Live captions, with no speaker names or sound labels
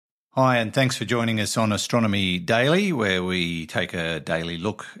Hi, and thanks for joining us on Astronomy Daily, where we take a daily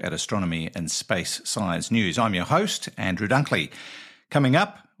look at astronomy and space science news. I'm your host, Andrew Dunkley. Coming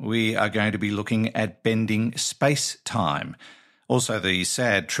up, we are going to be looking at bending space-time, also the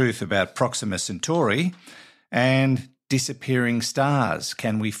sad truth about Proxima Centauri, and disappearing stars.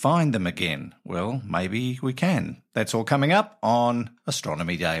 Can we find them again? Well, maybe we can. That's all coming up on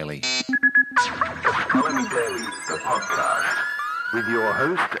Astronomy Daily. Astronomy Daily, the podcast, with your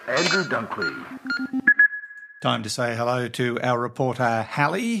host, Andrew Dunkley. Time to say hello to our reporter,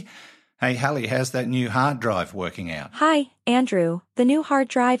 Hallie. Hey, Hallie, how's that new hard drive working out? Hi, Andrew. The new hard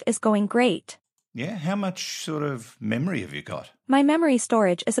drive is going great. Yeah, how much sort of memory have you got? My memory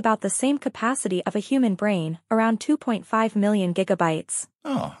storage is about the same capacity of a human brain, around 2.5 million gigabytes.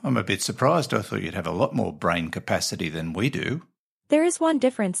 Oh, I'm a bit surprised. I thought you'd have a lot more brain capacity than we do. There is one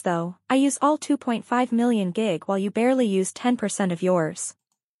difference though. I use all 2.5 million gig while you barely use 10% of yours.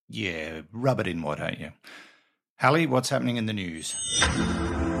 Yeah, rub it in, why don't you? Hallie, what's happening in the news?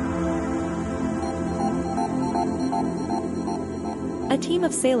 A team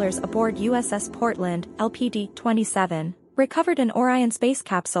of sailors aboard USS Portland, LPD-27, recovered an Orion space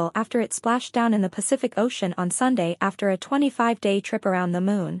capsule after it splashed down in the Pacific Ocean on Sunday after a 25-day trip around the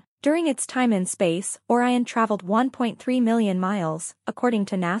moon. During its time in space, Orion traveled 1.3 million miles, according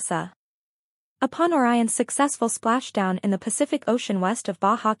to NASA. Upon Orion's successful splashdown in the Pacific Ocean west of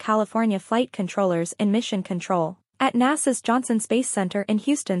Baja California, flight controllers in mission control at NASA's Johnson Space Center in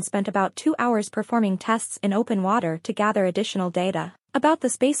Houston spent about 2 hours performing tests in open water to gather additional data about the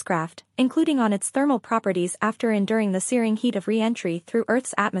spacecraft, including on its thermal properties after enduring the searing heat of re-entry through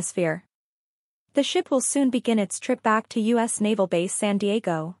Earth's atmosphere. The ship will soon begin its trip back to U.S. Naval Base San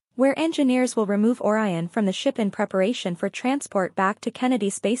Diego, where engineers will remove Orion from the ship in preparation for transport back to Kennedy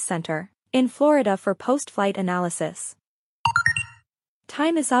Space Center in Florida for post-flight analysis.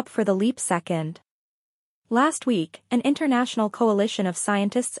 Time is up for the leap second. Last week, an international coalition of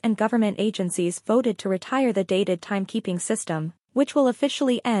scientists and government agencies voted to retire the dated timekeeping system, which will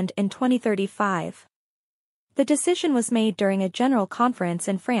officially end in 2035. The decision was made during a general conference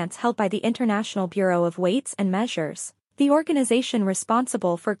in France held by the International Bureau of Weights and Measures, the organization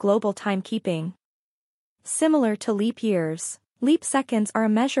responsible for global timekeeping. Similar to leap years, leap seconds are a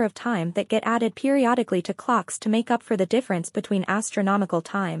measure of time that get added periodically to clocks to make up for the difference between astronomical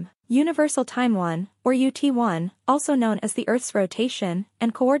time, Universal Time 1, or UT1, also known as the Earth's rotation,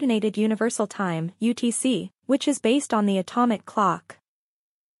 and Coordinated Universal Time, UTC, which is based on the atomic clock.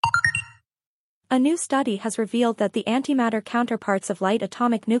 A new study has revealed that the antimatter counterparts of light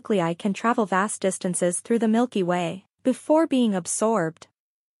atomic nuclei can travel vast distances through the Milky Way before being absorbed.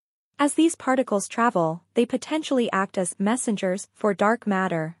 As these particles travel, they potentially act as messengers for dark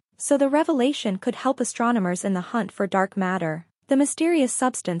matter, so the revelation could help astronomers in the hunt for dark matter, the mysterious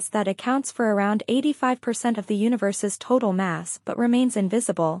substance that accounts for around 85% of the universe's total mass but remains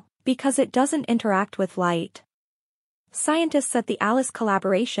invisible because it doesn't interact with light. Scientists at the ALICE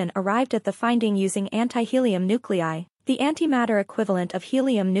collaboration arrived at the finding using anti-helium nuclei, the antimatter equivalent of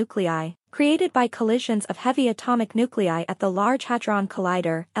helium nuclei, created by collisions of heavy atomic nuclei at the Large Hadron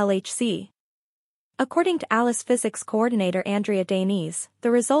Collider, LHC. According to ALICE physics coordinator Andrea Dainese, the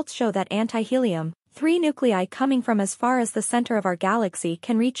results show that anti-helium, 3 nuclei coming from as far as the center of our galaxy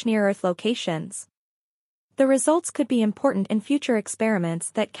can reach near-Earth locations. The results could be important in future experiments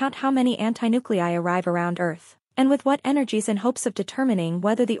that count how many antinuclei arrive around Earth, and with what energies, in hopes of determining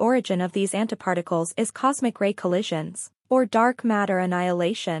whether the origin of these antiparticles is cosmic ray collisions, or dark matter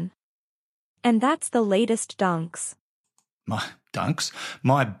annihilation. And that's the latest dunks.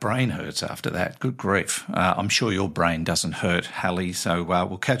 My brain hurts after that. Good grief. I'm sure your brain doesn't hurt, Hallie, so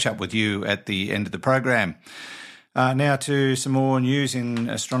we'll catch up with you at the end of the program. Now to some more news in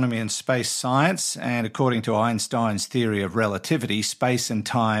astronomy and space science, and according to Einstein's theory of relativity, space and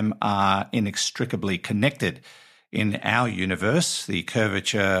time are inextricably connected. In our universe, the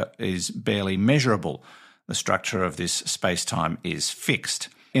curvature is barely measurable. The structure of this space-time is fixed.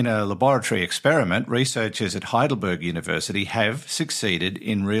 In a laboratory experiment, researchers at Heidelberg University have succeeded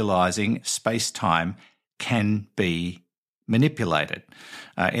in realising space-time can be manipulated.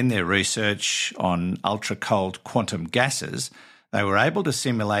 In their research on ultra-cold quantum gases, they were able to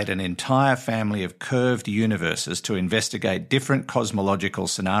simulate an entire family of curved universes to investigate different cosmological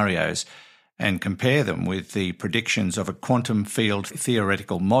scenarios and compare them with the predictions of a quantum field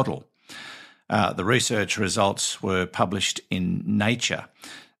theoretical model. The research results were published in Nature.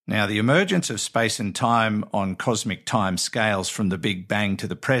 Now, the emergence of space and time on cosmic time scales from the Big Bang to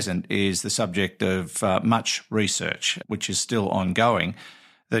the present is the subject of much research, which is still ongoing.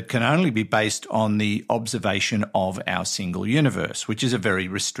 that can only be based on the observation of our single universe, which is a very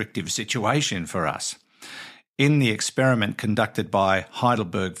restrictive situation for us. In the experiment conducted by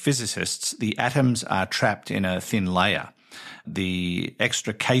Heidelberg physicists, the atoms are trapped in a thin layer. The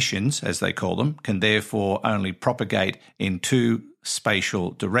extrications, as they call them, can therefore only propagate in two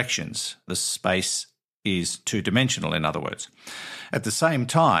spatial directions. The space is two-dimensional, in other words. At the same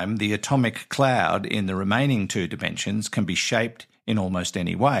time, the atomic cloud in the remaining two dimensions can be shaped in almost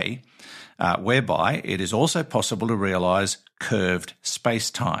any way, whereby it is also possible to realise curved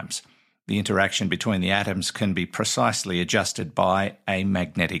space-times. The interaction between the atoms can be precisely adjusted by a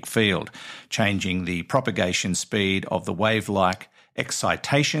magnetic field, changing the propagation speed of the wave-like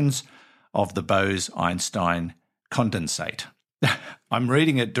excitations of the Bose-Einstein condensate. I'm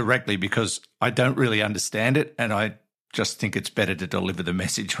reading it directly because I don't really understand it, and I just think it's better to deliver the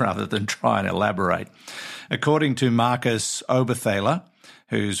message rather than try and elaborate. According to Marcus Oberthaler,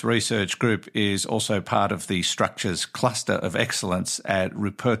 whose research group is also part of the Structures Cluster of Excellence at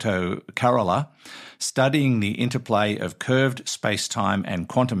Ruperto Carola, studying the interplay of curved space-time and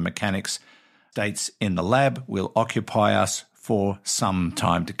quantum mechanics states in the lab will occupy us for some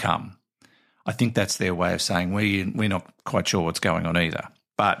time to come. I think that's their way of saying we're not quite sure what's going on either.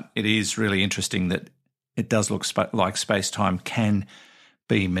 But it is really interesting that it does look like space-time can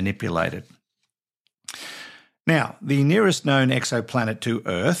be manipulated. Now, the nearest known exoplanet to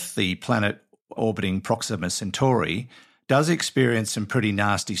Earth, the planet orbiting Proxima Centauri, does experience some pretty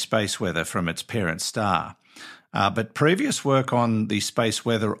nasty space weather from its parent star. But previous work on the space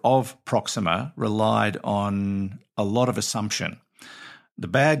weather of Proxima relied on a lot of assumption. The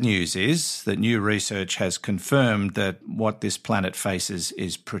bad news is that new research has confirmed that what this planet faces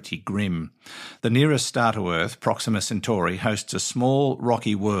is pretty grim. The nearest star to Earth, Proxima Centauri, hosts a small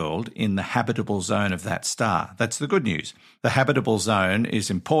rocky world in the habitable zone of that star. That's the good news. The habitable zone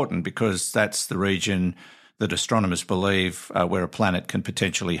is important because that's the region that astronomers believe where a planet can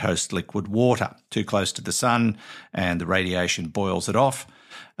potentially host liquid water. Too close to the sun and the radiation boils it off.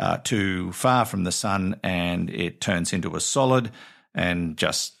 Too far from the sun and it turns into a solid and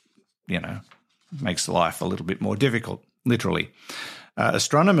just, makes life a little bit more difficult, literally.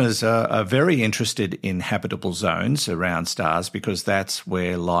 Astronomers are very interested in habitable zones around stars because that's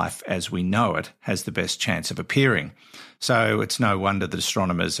where life as we know it has the best chance of appearing. So it's no wonder that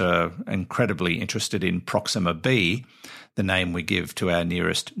astronomers are incredibly interested in Proxima b, the name we give to our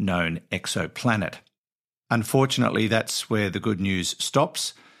nearest known exoplanet. Unfortunately, that's where the good news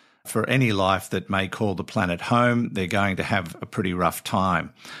stops. For any life that may call the planet home, they're going to have a pretty rough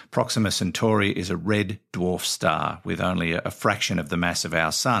time. Proxima Centauri is a red dwarf star with only a fraction of the mass of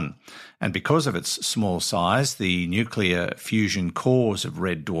our Sun. And because of its small size, the nuclear fusion cores of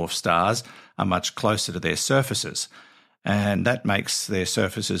red dwarf stars are much closer to their surfaces. And that makes their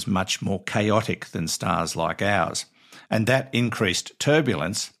surfaces much more chaotic than stars like ours. And that increased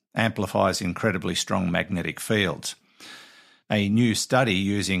turbulence amplifies incredibly strong magnetic fields. A new study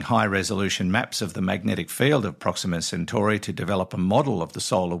using high-resolution maps of the magnetic field of Proxima Centauri to develop a model of the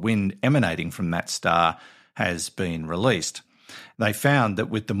solar wind emanating from that star has been released. They found that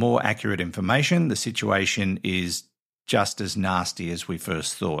with the more accurate information, the situation is just as nasty as we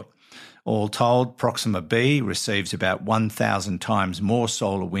first thought. All told, Proxima b receives about 1,000 times more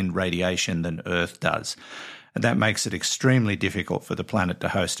solar wind radiation than Earth does. And that makes it extremely difficult for the planet to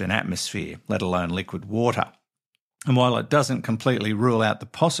host an atmosphere, let alone liquid water. And while it doesn't completely rule out the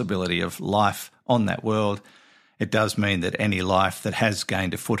possibility of life on that world, it does mean that any life that has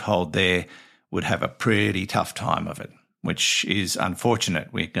gained a foothold there would have a pretty tough time of it, which is unfortunate.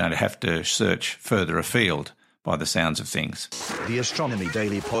 We're going to have to search further afield by the sounds of things. The Astronomy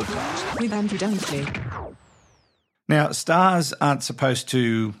Daily Podcast with Andrew Dunkley. Now, stars aren't supposed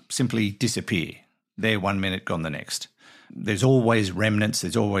to simply disappear. They're 1 minute gone the next. There's always remnants,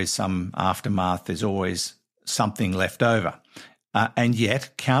 there's always some aftermath, there's always something left over. And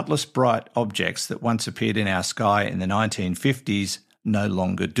yet, countless bright objects that once appeared in our sky in the 1950s no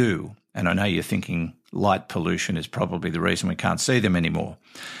longer do. And I know you're thinking light pollution is probably the reason we can't see them anymore.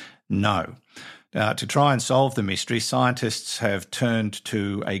 No. To try and solve the mystery, scientists have turned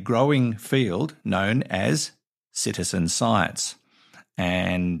to a growing field known as citizen science.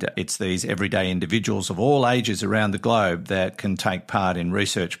 And it's these everyday individuals of all ages around the globe that can take part in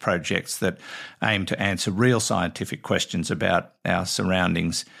research projects that aim to answer real scientific questions about our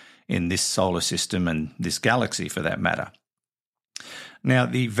surroundings in this solar system and this galaxy for that matter. Now,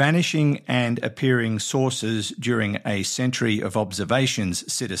 the Vanishing and Appearing Sources During a Century of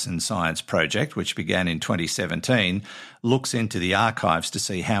Observations Citizen Science Project, which began in 2017, looks into the archives to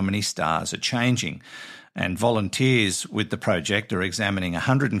see how many stars are changing. And volunteers with the project are examining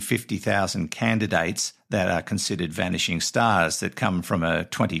 150,000 candidates that are considered vanishing stars that come from a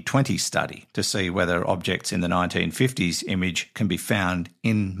 2020 study to see whether objects in the 1950s image can be found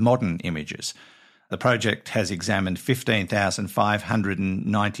in modern images. The project has examined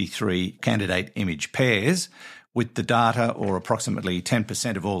 15,593 candidate image pairs with the data, or approximately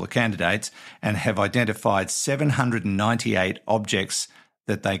 10% of all the candidates, and have identified 798 objects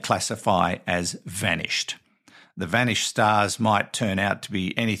that they classify as vanished. The vanished stars might turn out to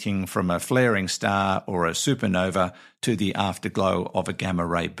be anything from a flaring star or a supernova to the afterglow of a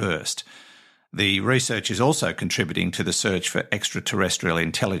gamma-ray burst. The research is also contributing to the search for extraterrestrial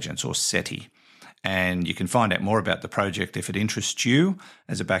intelligence, or SETI. And you can find out more about the project if it interests you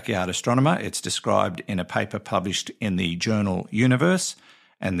as a backyard astronomer. It's described in a paper published in the journal Universe,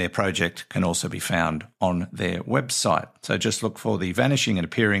 and their project can also be found on their website. So just look for the Vanishing and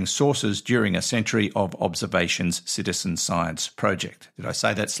Appearing Sources During a Century of Observations Citizen Science Project. Did I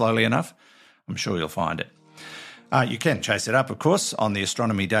say that slowly enough? I'm sure you'll find it. You can chase it up, of course, on the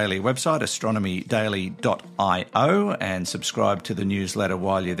Astronomy Daily website, astronomydaily.io, and subscribe to the newsletter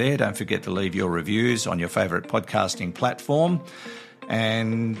while you're there. Don't forget to leave your reviews on your favourite podcasting platform.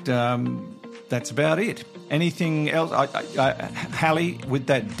 And that's about it. Anything else? Hallie, with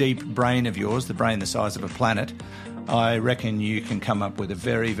that deep brain of yours, the brain the size of a planet, I reckon you can come up with a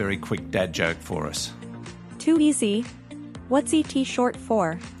very, very quick dad joke for us. Too easy. What's ET short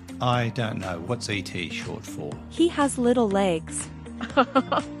for? I don't know. What's ET short for? He has little legs.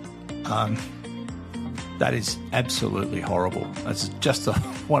 That is absolutely horrible. That's just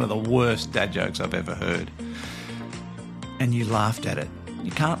one of the worst dad jokes I've ever heard. And you laughed at it. You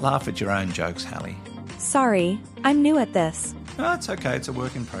can't laugh at your own jokes, Hallie. Sorry, I'm new at this. Oh, it's okay. It's a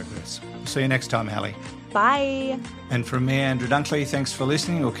work in progress. See you next time, Hallie. Bye. And from me, Andrew Dunkley, thanks for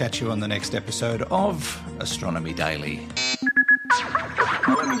listening. We'll catch you on the next episode of Astronomy Daily.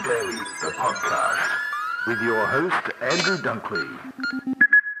 Astronomy Daily, the podcast, with your host, Andrew Dunkley.